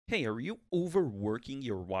Hey, are you overworking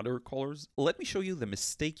your watercolors? Let me show you the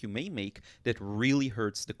mistake you may make that really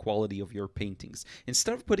hurts the quality of your paintings.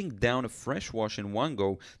 Instead of putting down a fresh wash in one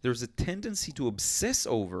go, there's a tendency to obsess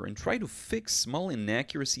over and try to fix small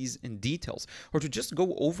inaccuracies and details, or to just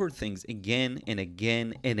go over things again and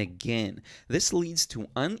again and again. This leads to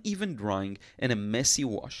uneven drying and a messy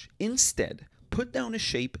wash. Instead, put down a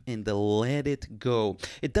shape and let it go.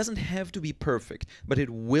 It doesn't have to be perfect, but it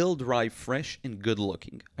will dry fresh and good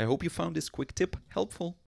looking. I hope you found this quick tip helpful.